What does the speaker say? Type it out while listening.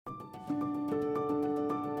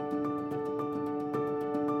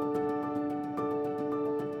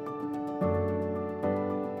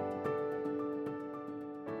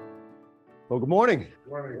Good morning.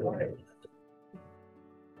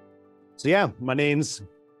 So yeah, my name's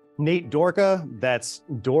Nate Dorka. That's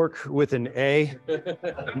Dork with an A.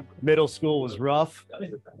 Middle school was rough,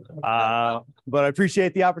 but I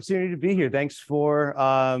appreciate the opportunity to be here. Thanks for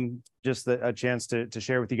just a chance to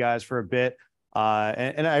share with you guys for a bit.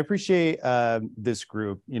 And I appreciate this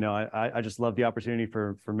group. You know, I just love the opportunity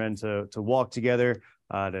for men to walk together,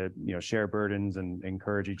 to share burdens and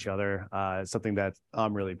encourage each other. It's something that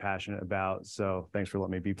I'm really passionate about. So thanks for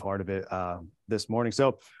letting me be part of it this morning.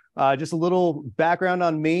 So just a little background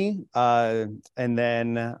on me, and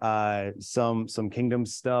then some kingdom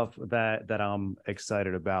stuff that I'm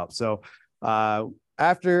excited about. So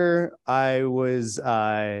after I was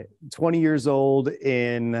 20 years old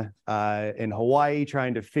in Hawaii,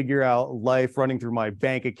 trying to figure out life, running through my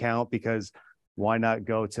bank account, because why not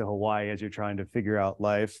go to Hawaii as you're trying to figure out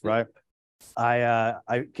life, right?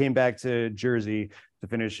 I came back to Jersey to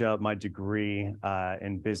finish up my degree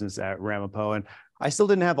in business at Ramapo, and I still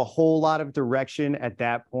didn't have a whole lot of direction at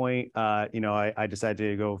that point. I decided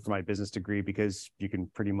to go for my business degree because you can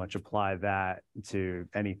pretty much apply that to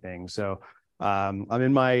anything. So I'm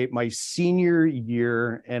in my senior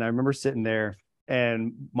year, and I remember sitting there,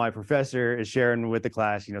 and my professor is sharing with the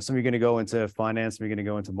class, some of you are going to go into finance, some of you are going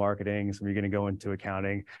to go into marketing, some of you are going to go into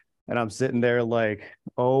accounting. And I'm sitting there like,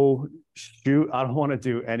 oh, shoot, I don't want to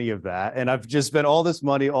do any of that. And I've just spent all this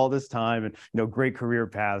money, all this time, and, great career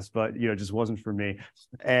paths, but, just wasn't for me.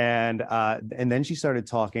 And then she started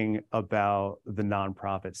talking about the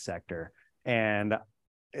nonprofit sector. And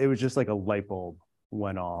it was just like a light bulb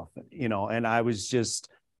went off, and I was just,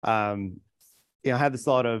 I had this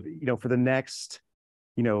thought of, for the next,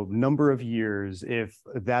 number of years, if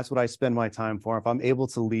that's what I spend my time for, if I'm able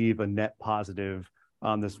to leave a net positive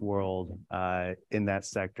on this world in that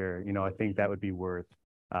sector, I think that would be worth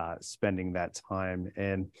spending that time.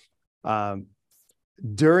 And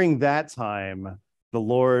during that time, the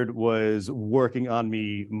Lord was working on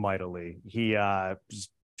me mightily. He was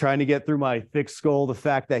trying to get through my thick skull the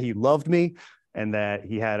fact that he loved me and that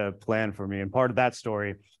he had a plan for me. And part of that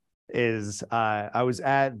story is I was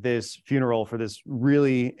at this funeral for this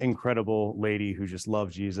really incredible lady who just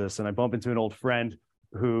loved Jesus. And I bumped into an old friend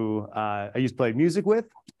who I used to play music with.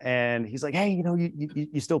 And he's like, hey,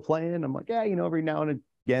 you still playing? I'm like, yeah, every now and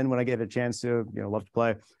again when I get a chance to, love to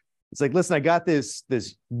play. It's like, listen, I got this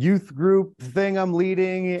youth group thing I'm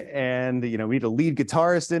leading, and, we need a lead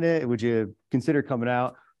guitarist in it. Would you consider coming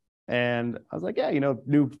out? And I was like, yeah,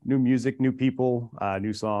 new music, new people,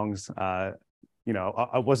 new songs. I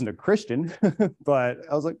wasn't a Christian, but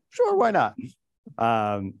I was like, sure, why not?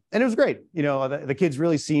 And it was great. The kids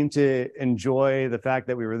really seemed to enjoy the fact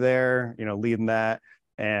that we were there, leading that.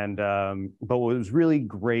 And but what was really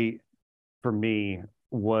great for me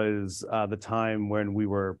was the time when we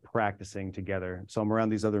were practicing together. So I'm around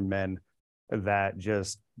these other men that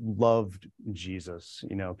just loved Jesus,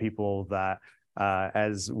 people that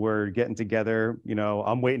as we're getting together,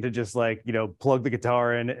 I'm waiting to just plug the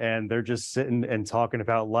guitar in, and they're just sitting and talking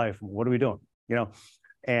about life. What are we doing?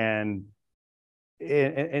 And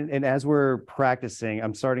as we're practicing,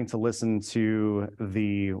 I'm starting to listen to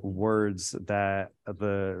the words that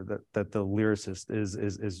the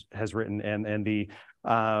lyricist has written, and the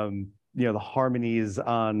the harmonies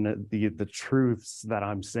on the truths that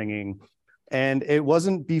I'm singing. And it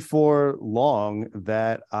wasn't before long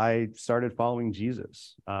that I started following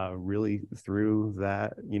Jesus, really through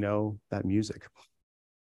that, that music.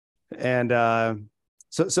 And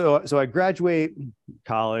so I graduate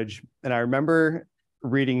college, and I remember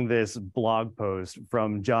reading this blog post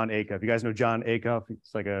from John Acuff. You guys know John Acuff?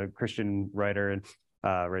 He's like a Christian writer and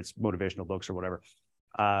writes motivational books or whatever.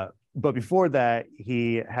 But before that,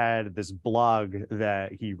 he had this blog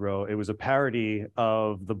that he wrote. It was a parody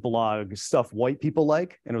of the blog Stuff White People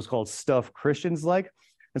Like, and it was called Stuff Christians Like.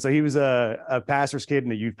 And so he was a pastor's kid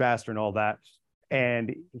and a youth pastor and all that.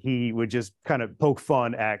 And he would just kind of poke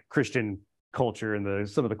fun at Christian culture and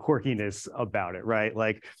some of the quirkiness about it, right?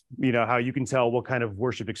 Like, how you can tell what kind of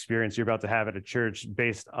worship experience you're about to have at a church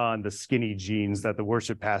based on the skinny jeans that the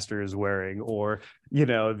worship pastor is wearing, or,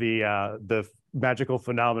 the magical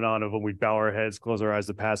phenomenon of when we bow our heads, close our eyes,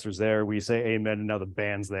 the pastor's there, we say amen, and now the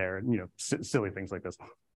band's there, and, silly things like this.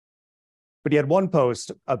 But he had one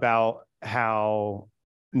post about how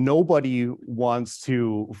nobody wants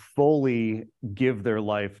to fully give their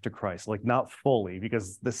life to Christ, like not fully,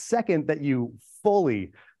 because the second that you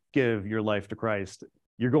fully give your life to Christ,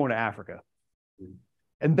 you're going to Africa.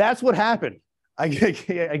 And that's what happened. I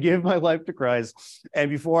gave my life to Christ. And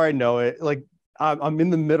before I know it, I'm in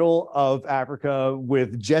the middle of Africa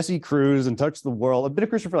with Jesse Cruz and Touch the World. I've been a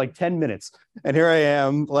Christian for like 10 minutes. And here I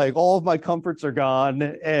am, like all of my comforts are gone.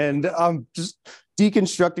 And I'm just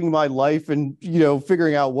deconstructing my life and,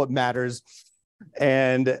 figuring out what matters.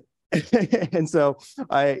 And, and so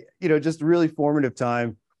just really formative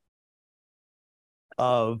time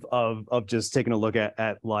of just taking a look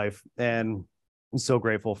at life. And I'm so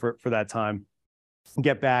grateful for that time.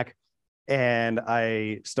 Get back. And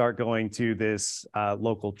I start going to this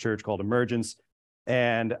local church called Emergence,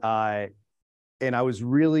 and I was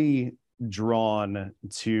really drawn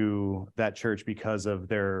to that church because of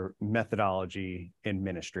their methodology in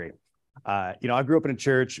ministry. I grew up in a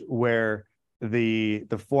church where the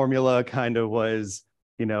formula kind of was,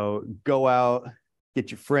 go out,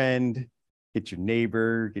 get your friend, get your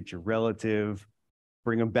neighbor, get your relative,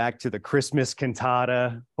 bring them back to the Christmas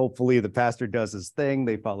cantata. Hopefully the pastor does his thing.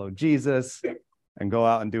 They follow Jesus and go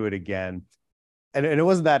out and do it again. And it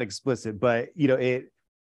wasn't that explicit, but,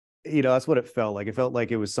 that's what it felt like. It felt like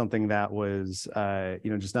it was something that was,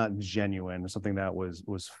 just not genuine, something that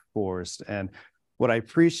was forced. And what I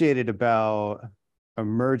appreciated about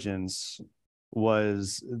Emergence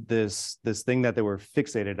was this thing that they were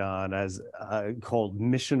fixated on as called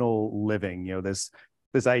missional living,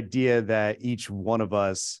 this idea that each one of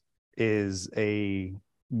us is a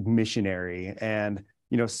missionary. And,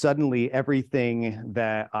 suddenly everything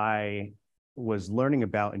that I was learning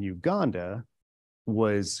about in Uganda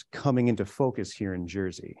was coming into focus here in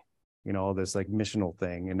Jersey, all this like missional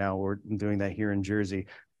thing. And now we're doing that here in Jersey.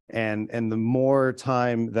 And the more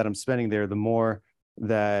time that I'm spending there, the more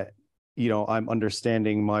that, I'm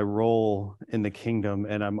understanding my role in the kingdom,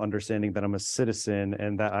 and I'm understanding that I'm a citizen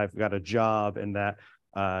and that I've got a job, and that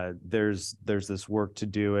there's this work to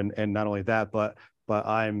do, and not only that, but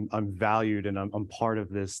I'm valued, and I'm part of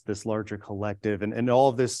this larger collective, and all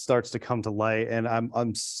of this starts to come to light, and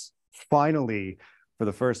I'm finally for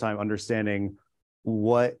the first time understanding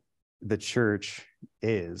what the church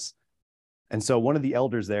is. And so one of the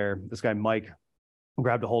elders there, this guy Mike,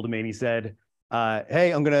 grabbed a hold of me and he said,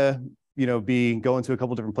 "Hey, I'm gonna be going to a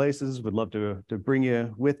couple different places. Would love to bring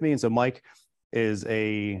you with me." And so Mike is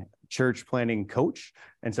a church planning coach,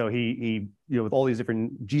 and so he with all these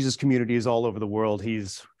different Jesus communities all over the world,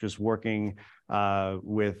 he's just working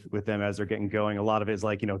with them as they're getting going. A lot of it is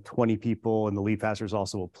like 20 people, and the lead pastor is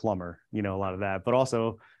also a plumber, a lot of that, but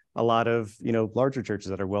also a lot of larger churches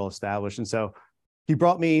that are well established. And so he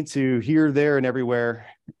brought me to here, there, and everywhere,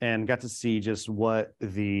 and got to see just what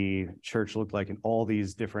the church looked like in all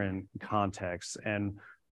these different contexts. And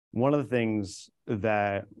one of the things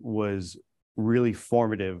that was really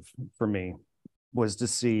formative for me was to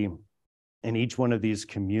see in each one of these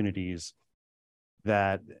communities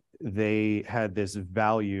that they had this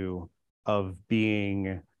value of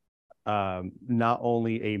being not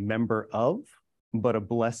only a member of, but a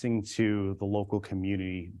blessing to the local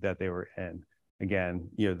community that they were in. Again,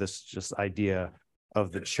 this just idea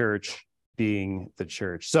of the church being the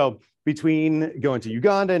church. So between going to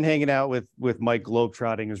Uganda and hanging out with Mike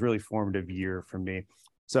globetrotting is really formative year for me.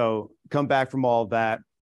 So come back from all of that,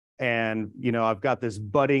 and I've got this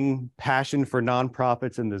budding passion for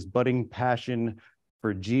nonprofits and this budding passion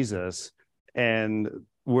for Jesus. And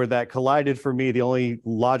where that collided for me, the only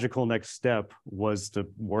logical next step was to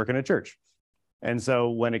work in a church. And so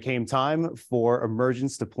when it came time for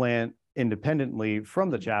Emergence to plant independently from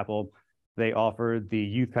the chapel, they offered the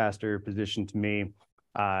youth pastor position to me,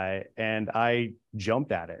 and I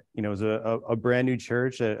jumped at it. It was a brand new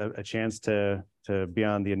church, a chance to be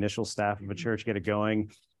on the initial staff of a church, get it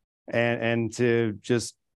going, and to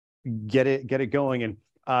just get it going. And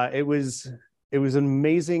it was an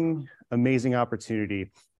amazing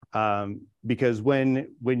opportunity, because when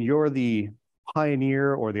you're the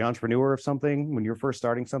pioneer or the entrepreneur of something, when you're first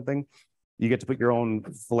starting something, you get to put your own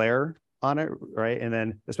flair on it, right? And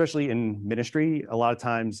then especially in ministry, a lot of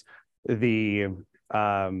times the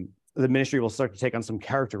ministry will start to take on some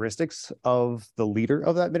characteristics of the leader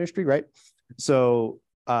of that ministry, right? So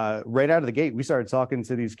right out of the gate, we started talking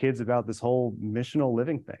to these kids about this whole missional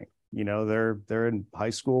living thing. They're in high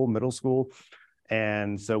school, middle school.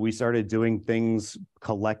 And so we started doing things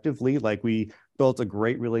collectively. Like we built a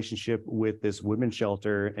great relationship with this women's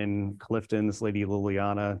shelter in Clifton, this lady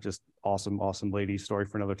Liliana, just awesome lady, story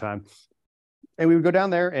for another time. And we would go down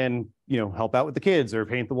there and help out with the kids or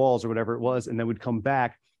paint the walls or whatever it was, and then we'd come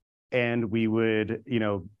back and we would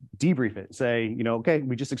debrief it, say okay,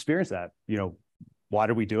 we just experienced that, why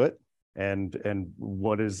did we do it, and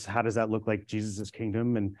how does that look like Jesus's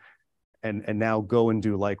kingdom, and now go and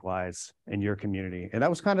do likewise in your community. And that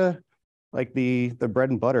was kind of like the bread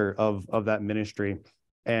and butter of that ministry.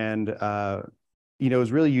 And it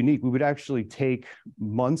was really unique. We would actually take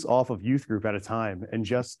months off of youth group at a time and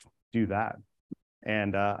just do that.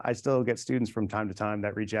 And I still get students from time to time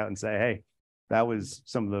that reach out and say, hey, that was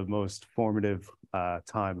some of the most formative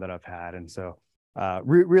time that I've had. And so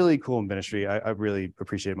really cool ministry. I really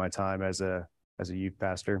appreciate my time as a youth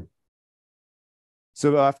pastor.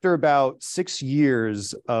 So after about 6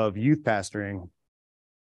 years of youth pastoring,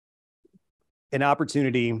 an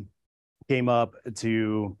opportunity came up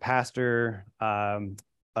to pastor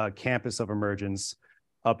a campus of Emergence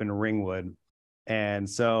up in Ringwood. And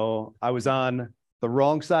so I was on the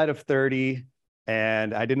wrong side of 30,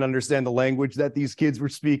 and I didn't understand the language that these kids were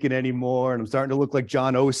speaking anymore. And I'm starting to look like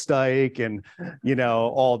John Osteich and,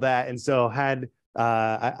 all that. And so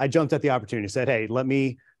I jumped at the opportunity, said, hey, let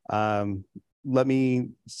me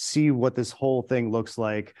see what this whole thing looks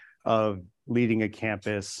like of leading a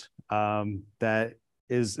campus that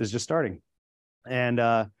is just starting. And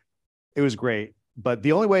it was great. But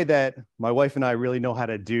the only way that my wife and I really know how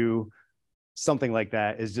to do something like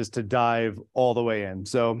that is just to dive all the way in.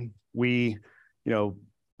 So we,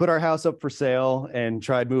 put our house up for sale and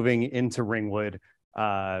tried moving into Ringwood,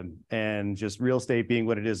 and just real estate being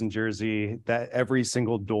what it is in Jersey, that every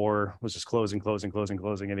single door was just closing.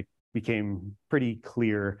 And it became pretty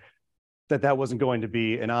clear that that wasn't going to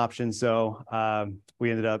be an option. So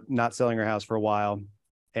we ended up not selling our house for a while,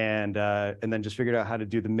 and then just figured out how to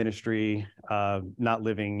do the ministry, not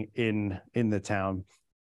living in the town.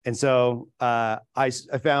 And so I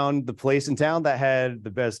found the place in town that had the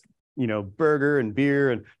best, burger and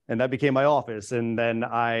beer, and that became my office. And then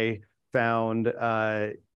I found,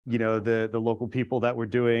 the local people that were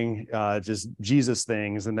doing just Jesus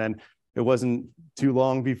things. And then it wasn't too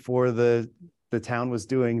long before the town was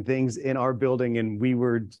doing things in our building, and we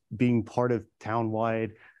were being part of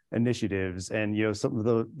townwide initiatives. And, some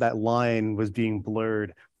of that line was being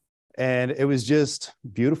blurred. And it was just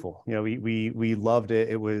beautiful. We loved it.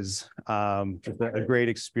 It was just a great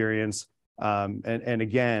experience. And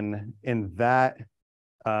again, in that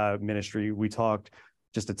ministry, we talked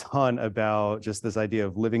just a ton about just this idea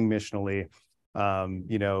of living missionally,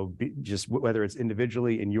 just whether it's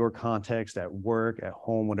individually in your context, at work, at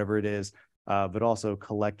home, whatever it is, but also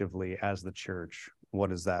collectively as the church. What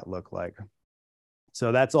does that look like?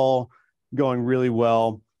 So that's all going really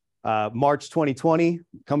well. March 2020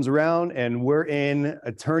 comes around, and we're in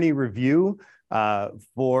attorney review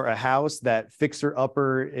for a house that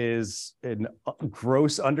fixer-upper is a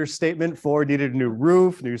gross understatement for. Needed a new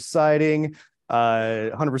roof, new siding,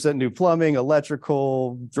 100% new plumbing,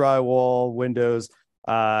 electrical, drywall, windows.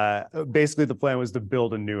 Basically, the plan was to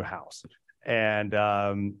build a new house. And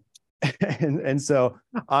so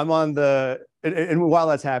I'm on and while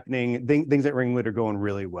that's happening, things at Ringwood are going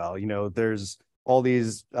really well. There's all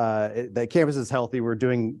these, the campus is healthy. We're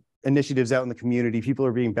doing initiatives out in the community. People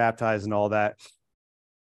are being baptized and all that.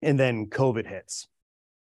 And then COVID hits.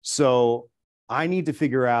 So I need to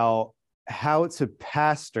figure out how to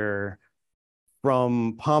pastor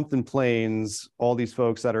from Pompton Plains, all these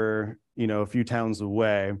folks that are, a few towns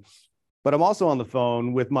away. But I'm also on the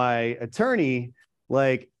phone with my attorney,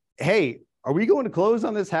 like, hey, are we going to close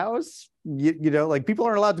on this house? People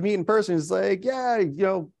aren't allowed to meet in person. It's like, yeah,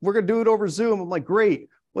 we're going to do it over Zoom. I'm like, great.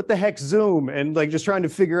 What the heck, Zoom? And just trying to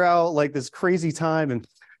figure out this crazy time. And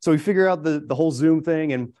so we figure out the whole Zoom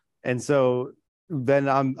thing. And so then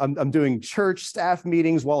I'm doing church staff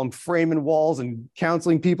meetings while I'm framing walls and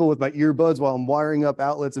counseling people with my earbuds while I'm wiring up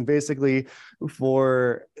outlets. And basically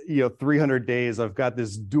for, 300 days, I've got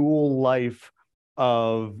this dual life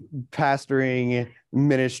of pastoring,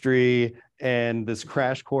 ministry, and this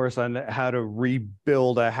crash course on how to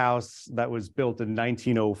rebuild a house that was built in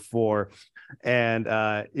 1904. And,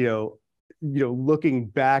 looking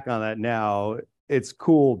back on that now, it's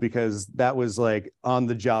cool because that was on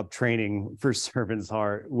the job training for Servant's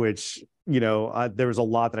Heart, which, there was a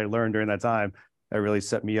lot that I learned during that time that really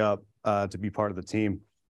set me up to be part of the team.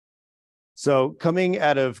 So coming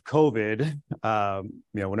out of COVID,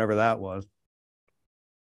 whenever that was,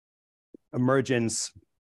 Emergence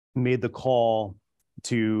made the call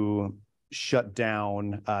to shut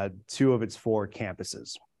down 2 of its 4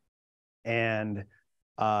 campuses. And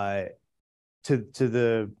to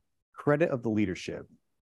the credit of the leadership,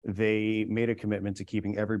 they made a commitment to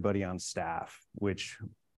keeping everybody on staff, which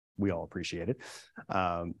we all appreciated.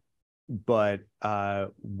 But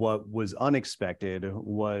what was unexpected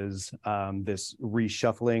was this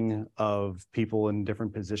reshuffling of people in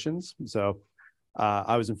different positions. So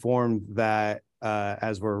I was informed that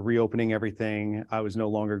as we're reopening everything, I was no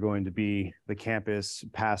longer going to be the campus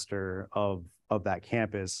pastor of that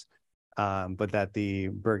campus, but that the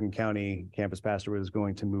Bergen County campus pastor was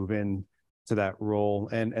going to move in to that role,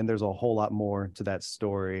 and there's a whole lot more to that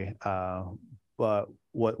story. But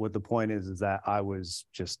what the point is that I was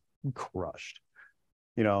just crushed.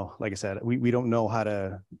 Like I said, we don't know how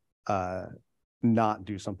to not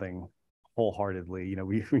do something wholeheartedly.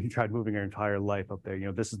 We tried moving our entire life up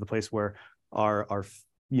there. This is the place where our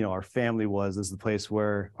family was. This is the place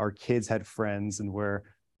where our kids had friends, and where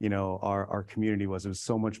our community was. It was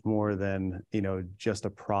so much more than just a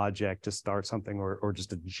project to start something, or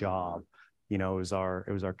just a job. It was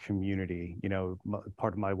our community.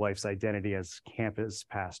 Part of my wife's identity as campus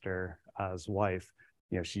pastor, as wife,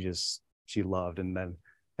 she loved, and then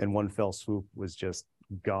in one fell swoop was just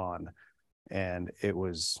gone, and it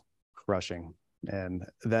was crushing. And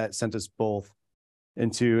that sent us both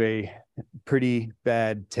into a pretty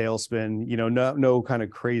bad tailspin. No kind of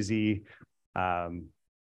crazy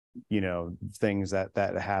things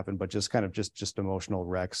that happened, but just kind of just emotional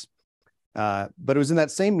wrecks. But it was in that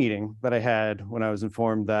same meeting that I had when I was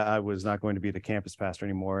informed that I was not going to be the campus pastor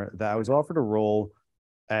anymore, that I was offered a role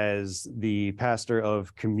as the pastor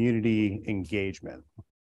of community engagement.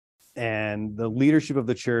 And the leadership of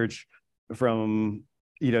the church, from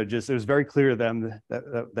it was very clear to them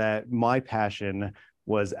that my passion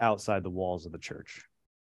was outside the walls of the church.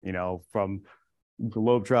 From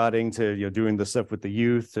globetrotting to doing the stuff with the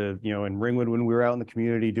youth, to in Ringwood when we were out in the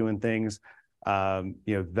community doing things.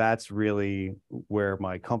 That's really where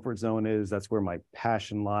my comfort zone is. That's where my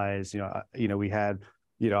passion lies. We had,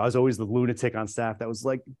 I was always the lunatic on staff that was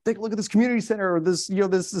like, take a look at this community center, or this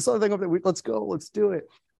other thing over there. Let's go, let's do it.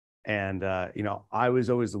 And I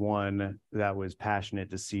was always the one that was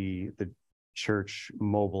passionate to see the church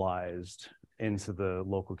mobilized into the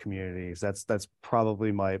local communities. That's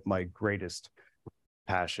probably my greatest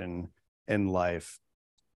passion in life.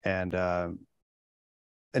 And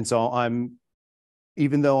so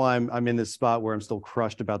even though I'm in this spot where I'm still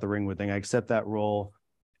crushed about the Ringwood thing, I accept that role,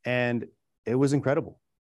 and it was incredible.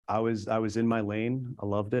 I was in my lane. I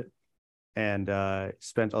loved it, and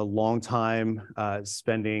spent a long time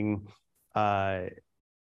spending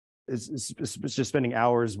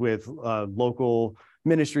hours with local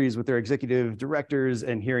ministries, with their executive directors,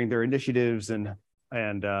 and hearing their initiatives, and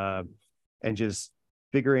just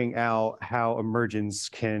figuring out how Emergence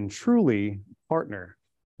can truly partner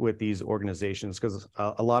with these organizations. Because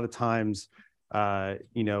a lot of times,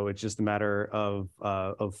 it's just a matter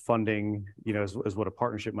of funding, as what a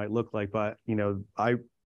partnership might look like. But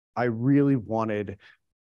I really wanted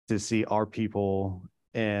to see our people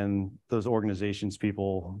and those organizations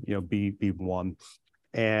people, be one.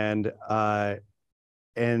 And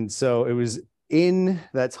so it was in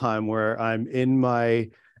that time where I'm in my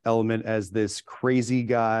element as this crazy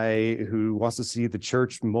guy who wants to see the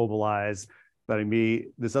church mobilize, that I meet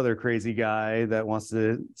this other crazy guy that wants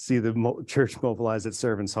to see the church mobilize at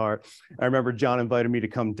Servant's Heart. I remember John invited me to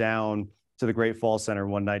come down to the Great Falls Center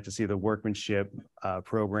one night to see the workmanship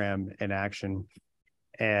program in action.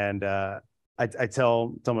 And I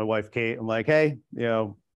tell my wife, Kate, I'm like, hey,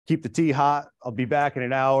 keep the tea hot. I'll be back in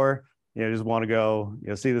an hour. Just want to go,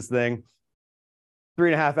 see this thing.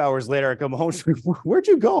 3.5 hours later, I come home. She's like, where'd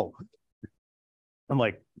you go? I'm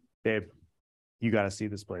like, babe, you got to see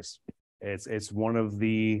this place. It's one of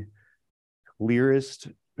the clearest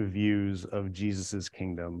views of Jesus's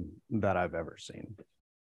kingdom that I've ever seen.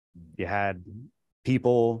 You had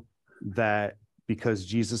people that, because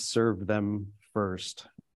Jesus served them first,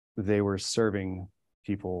 they were serving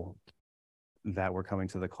people that were coming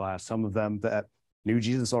to the class. Some of them that knew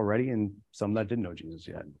Jesus already, and some that didn't know Jesus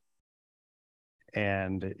yet.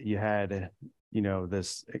 And you had,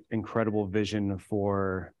 this incredible vision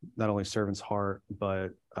for not only Servant's Heart,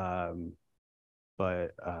 but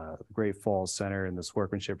Great Falls Center and this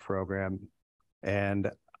workmanship program. And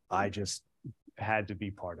I just had to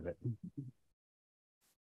be part of it.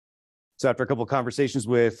 So after a couple of conversations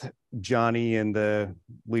with Johnny and the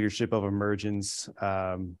leadership of Emergence,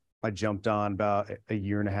 I jumped on about a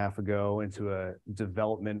year and a half ago into a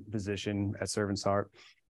development position at Servant's Heart.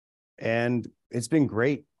 And it's been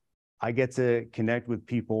great. I get to connect with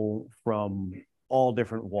people from all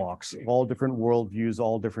different walks, all different worldviews,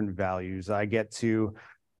 all different values. I get to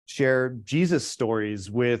share Jesus stories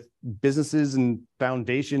with businesses and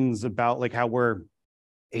foundations about like how we're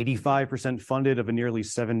 85% funded of a nearly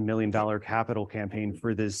 $7 million capital campaign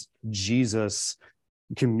for this Jesus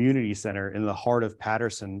community center in the heart of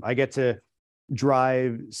Patterson. I get to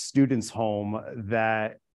drive students home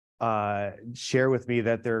that share with me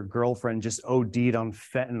that their girlfriend just OD'd on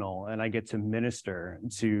fentanyl, and I get to minister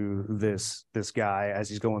to this guy as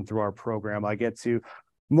he's going through our program. I get to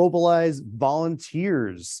mobilize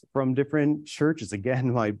volunteers from different churches.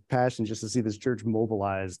 Again, my passion just to see this church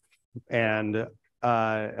mobilized. And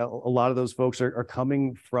a lot of those folks are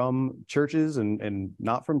coming from churches and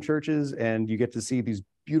not from churches. And you get to see these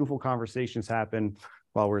beautiful conversations happen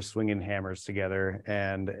while we're swinging hammers together.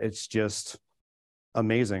 And it's just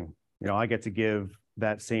amazing. I get to give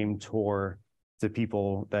that same tour to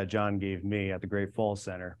people that John gave me at the Great Falls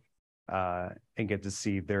Center, and get to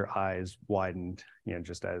see their eyes widened,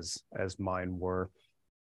 just as mine were.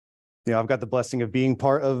 I've got the blessing of being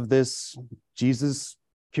part of this Jesus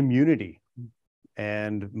community,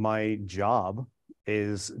 and my job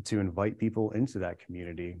is to invite people into that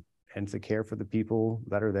community and to care for the people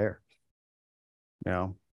that are there.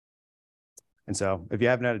 And so if you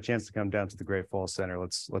haven't had a chance to come down to the Great Falls Center,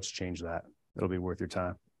 let's change that. It'll be worth your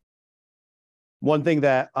time. One thing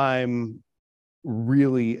that I'm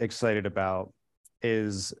really excited about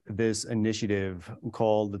is this initiative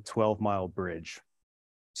called the 12-Mile Bridge.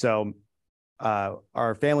 So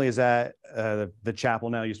our family is at the chapel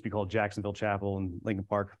now, used to be called Jacksonville Chapel in Lincoln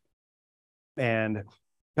Park. And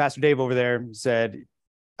Pastor Dave over there said,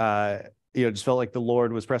 just felt like the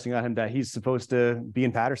Lord was pressing on him that he's supposed to be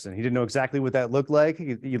in Patterson. He didn't know exactly what that looked like.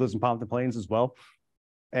 He lives in Pompton Plains as well.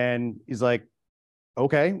 And he's like,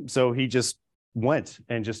 okay. So he just went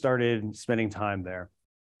and just started spending time there.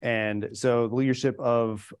 And so the leadership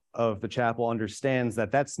of the chapel understands that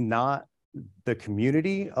that's not the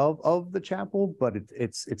community of the chapel, but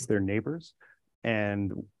it's their neighbors.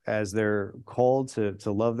 And as they're called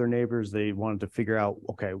to love their neighbors, they wanted to figure out,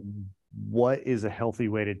 okay, what is a healthy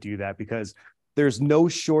way to do that? Because there's no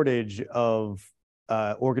shortage of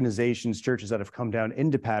organizations, churches that have come down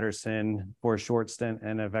into Patterson for a short stint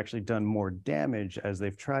and have actually done more damage as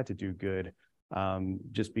they've tried to do good,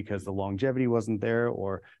 just because the longevity wasn't there,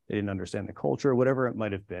 or they didn't understand the culture, whatever it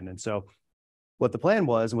might have been. And so what the plan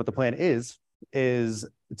was, and what the plan is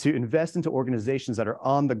to invest into organizations that are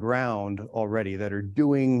on the ground already, that are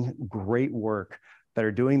doing great work, that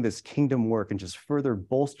are doing this kingdom work, and just further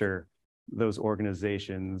bolster those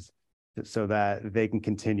organizations so that they can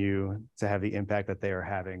continue to have the impact that they are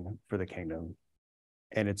having for the kingdom.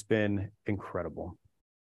 And it's been incredible.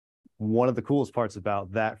 One of the coolest parts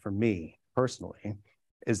about that for me personally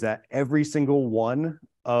is that every single one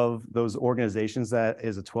of those organizations that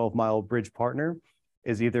is a 12-Mile Bridge partner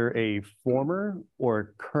is either a former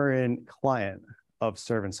or current client of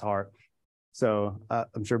Servant's Heart. So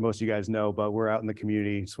I'm sure most of you guys know, but we're out in the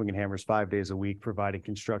community swinging hammers 5 days a week, providing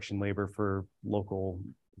construction labor for local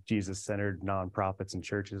Jesus-centered nonprofits and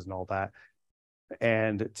churches and all that.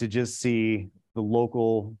 And to just see the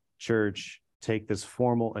local church take this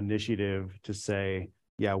formal initiative to say,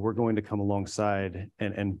 yeah, we're going to come alongside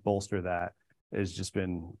and bolster that, has just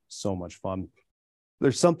been so much fun.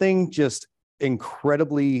 There's something just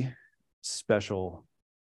incredibly special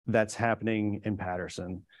that's happening in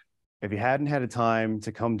Patterson. If you hadn't had a time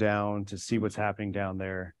to come down to see what's happening down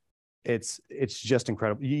there, it's just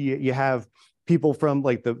incredible. You have people from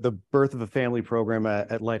like the Birth of a Family program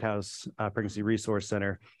at Lighthouse Pregnancy Resource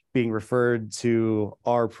Center being referred to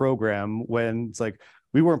our program when it's like,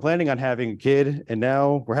 we weren't planning on having a kid, and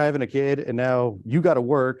now we're having a kid, and now you got to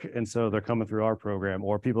work. And so they're coming through our program,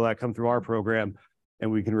 or people that come through our program,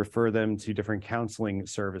 and we can refer them to different counseling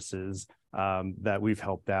services that we've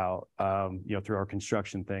helped out, through our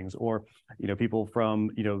construction things, or, people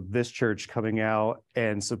from, this church coming out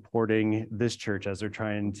and supporting this church as they're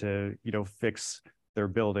trying to, fix their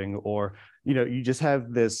building, or, you just have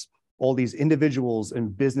all these individuals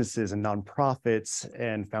and businesses and nonprofits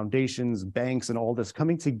and foundations, banks, and all this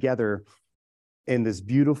coming together in this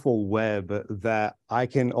beautiful web that I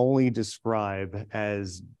can only describe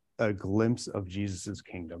as a glimpse of Jesus's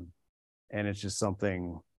kingdom. And it's just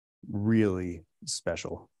something really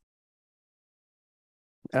special.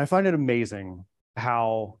 And I find it amazing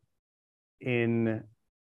how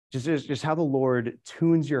just how the Lord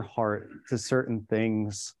tunes your heart to certain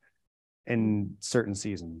things in certain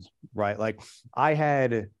seasons, right? Like I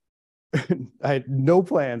had no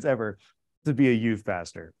plans ever to be a youth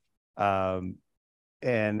pastor. And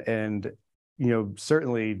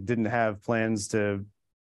certainly didn't have plans to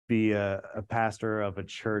be a pastor of a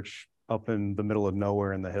church up in the middle of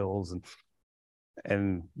nowhere in the hills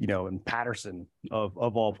and in Patterson of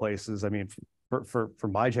all places. I mean, for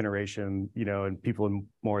my generation, and people in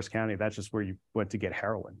Morris County, that's just where you went to get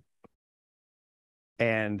heroin.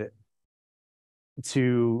 And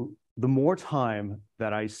the more time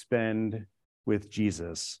that I spend with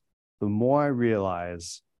Jesus, the more I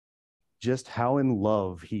realize just how in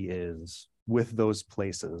love he is with those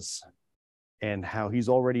places and how he's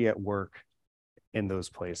already at work in those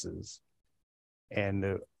places.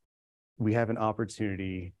 And we have an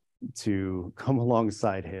opportunity to come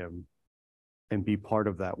alongside him and be part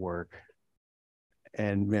of that work.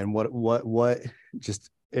 And man, what just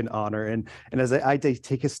an honor. And as I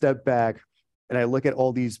take a step back and I look at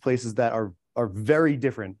all these places that are very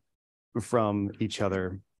different from each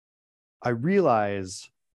other, I realize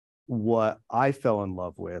what I fell in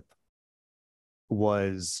love with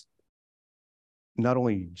was not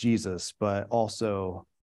only Jesus, but also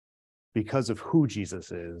because of who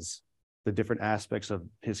Jesus is, the different aspects of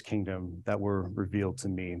his kingdom that were revealed to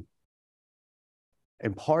me.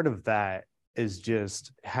 And part of that is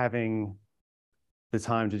just having the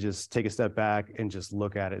time to just take a step back and just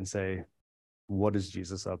look at it and say, what is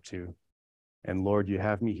Jesus up to? And Lord, you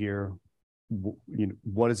have me here.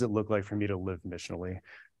 What does it look like for me to live missionally?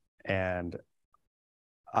 And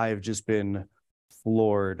I've just been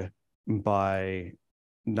floored by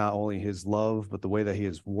not only his love, but the way that he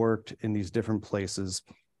has worked in these different places,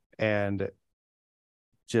 and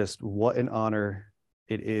just what an honor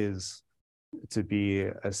it is to be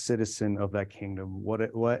a citizen of that kingdom. What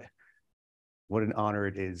an honor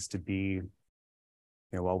it is to be,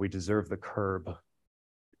 while we deserve the curb,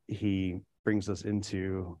 he brings us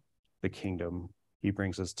into the kingdom. He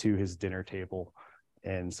brings us to his dinner table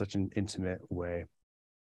in such an intimate way.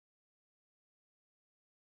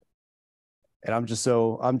 And I'm just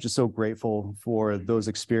so grateful for those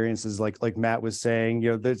experiences. Like Matt was saying,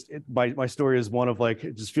 my story is one of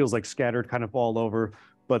it just feels like scattered kind of all over,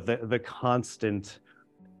 but the constant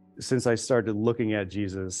since I started looking at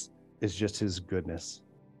Jesus is just his goodness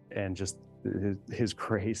and just his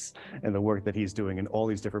grace and the work that he's doing in all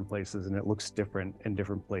these different places. And it looks different in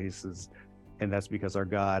different places. And that's because our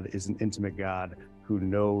God is an intimate God who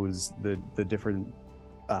knows the different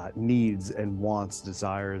needs and wants,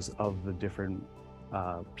 desires of the different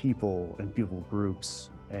people and people groups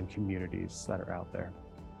and communities that are out there.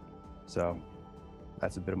 So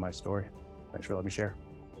that's a bit of my story. Thanks for letting me share.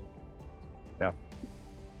 Yeah.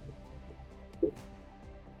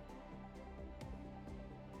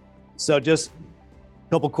 So just a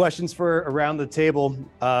couple questions for around the table.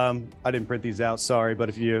 I didn't print these out, sorry, but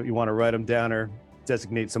if you want to write them down or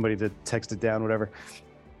designate somebody to text it down, whatever.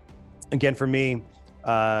 Again, for me,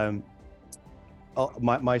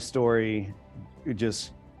 my story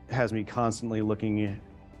just has me constantly looking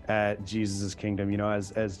at Jesus's kingdom.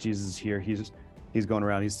 As Jesus is here, he's going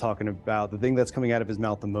around, he's talking about the thing that's coming out of his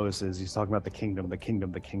mouth the most is he's talking about the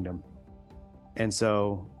kingdom. And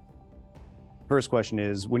so first question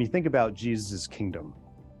is, when you think about Jesus's kingdom,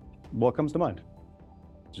 what comes to mind?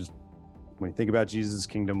 Just when you think about Jesus's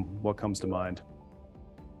kingdom, what comes to mind?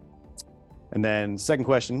 And then second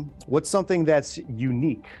question, what's something that's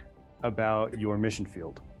unique about your mission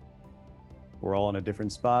field? We're all in a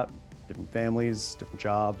different spot, different families, different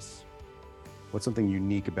jobs. What's something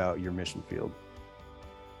unique about your mission field?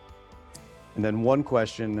 And then one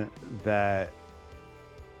question that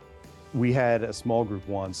we had a small group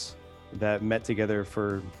once that met together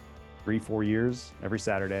for 3-4 years every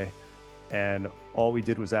Saturday. And all we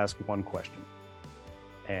did was ask one question.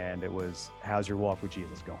 And it was, how's your walk with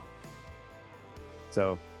Jesus going?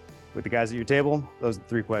 So with the guys at your table, those are the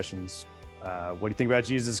 3 questions. What do you think about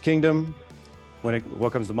Jesus' kingdom?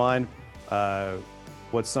 What comes to mind?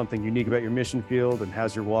 What's something unique about your mission field? And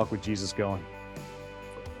how's your walk with Jesus going?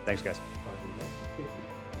 Thanks, guys.